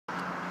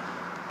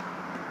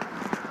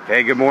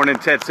Hey, good morning.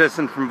 Ted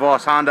Sisson from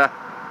Voss Honda.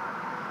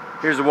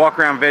 Here's a walk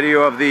around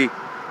video of the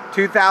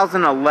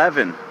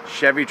 2011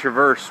 Chevy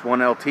Traverse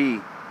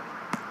 1LT.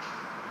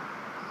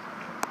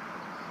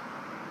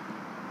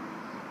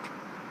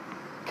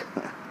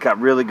 Got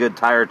really good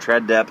tire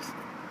tread depth.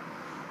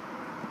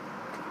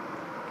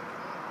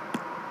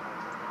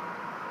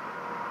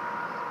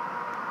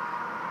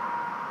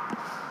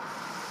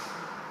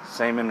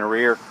 Same in the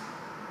rear.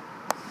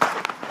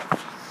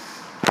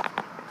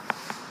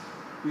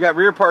 You got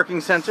rear parking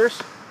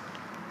sensors.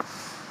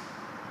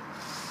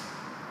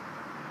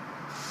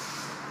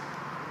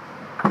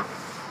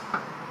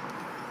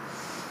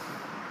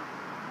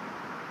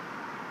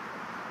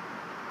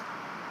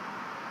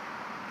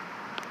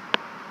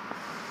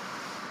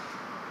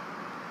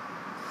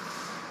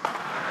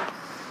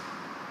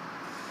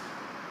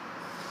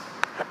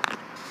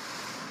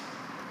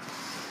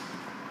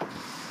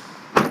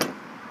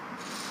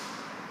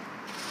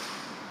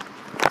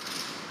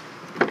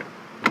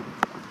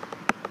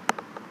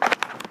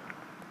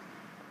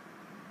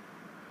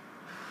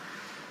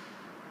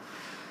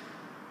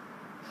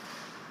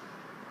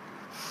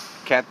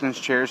 Captain's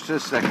chairs to the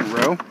second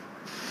row.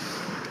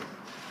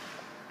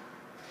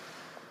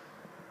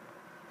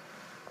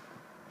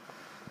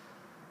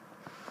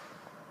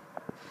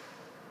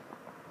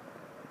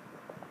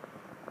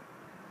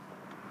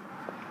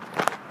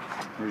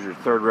 Here's your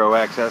third row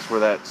access where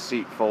that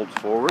seat folds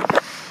forward.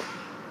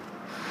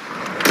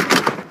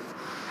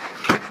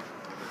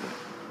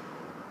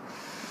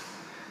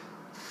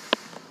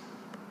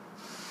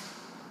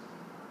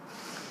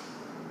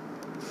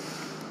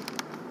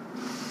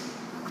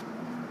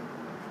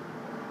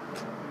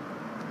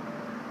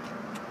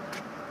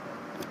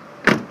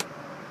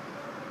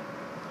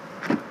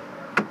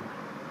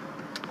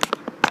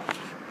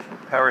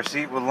 Power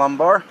seat with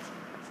lumbar.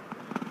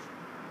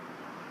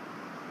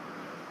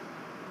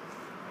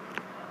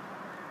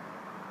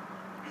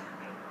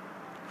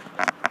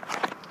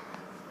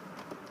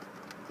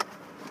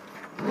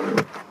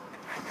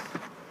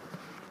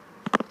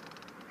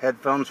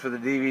 Headphones for the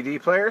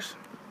DVD players.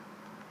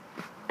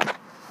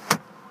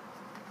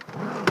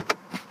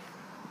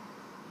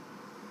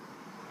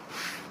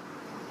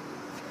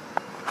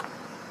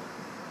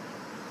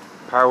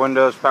 Power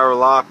windows, power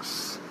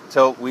locks,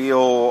 tilt wheel,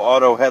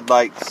 auto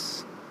headlights.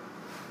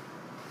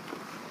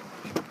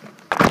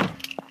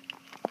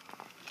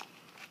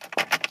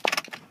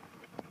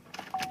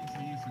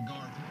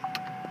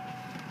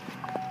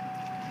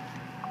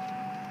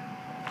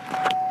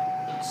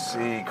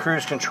 See,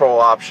 cruise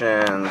control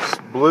options,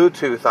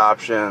 Bluetooth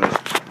options.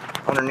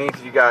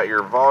 Underneath you got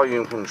your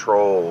volume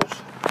controls.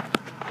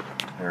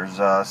 There's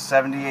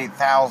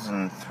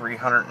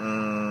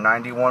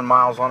 78,391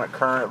 miles on it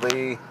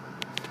currently.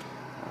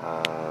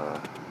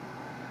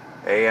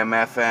 AM,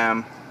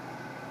 FM.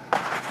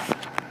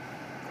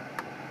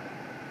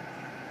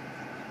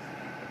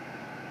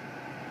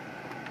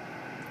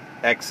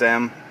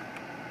 XM.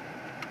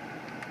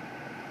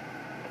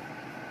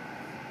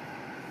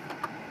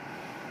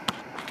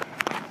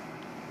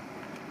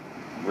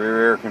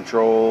 Rear air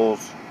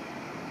controls.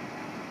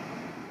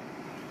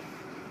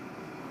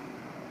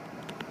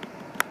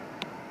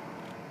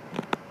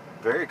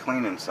 Very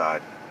clean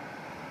inside.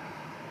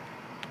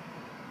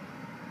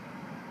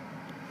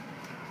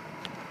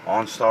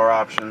 OnStar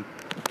option.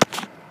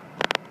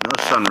 No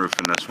sunroof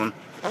in this one.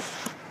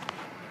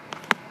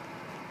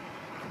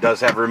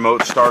 Does have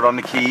remote start on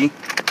the key.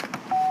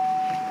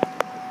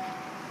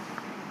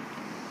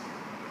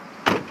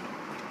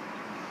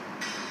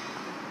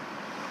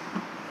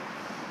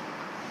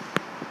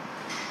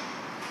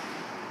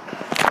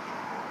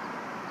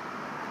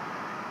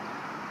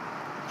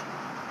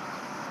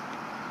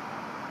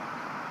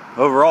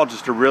 Overall,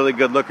 just a really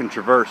good looking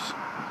Traverse.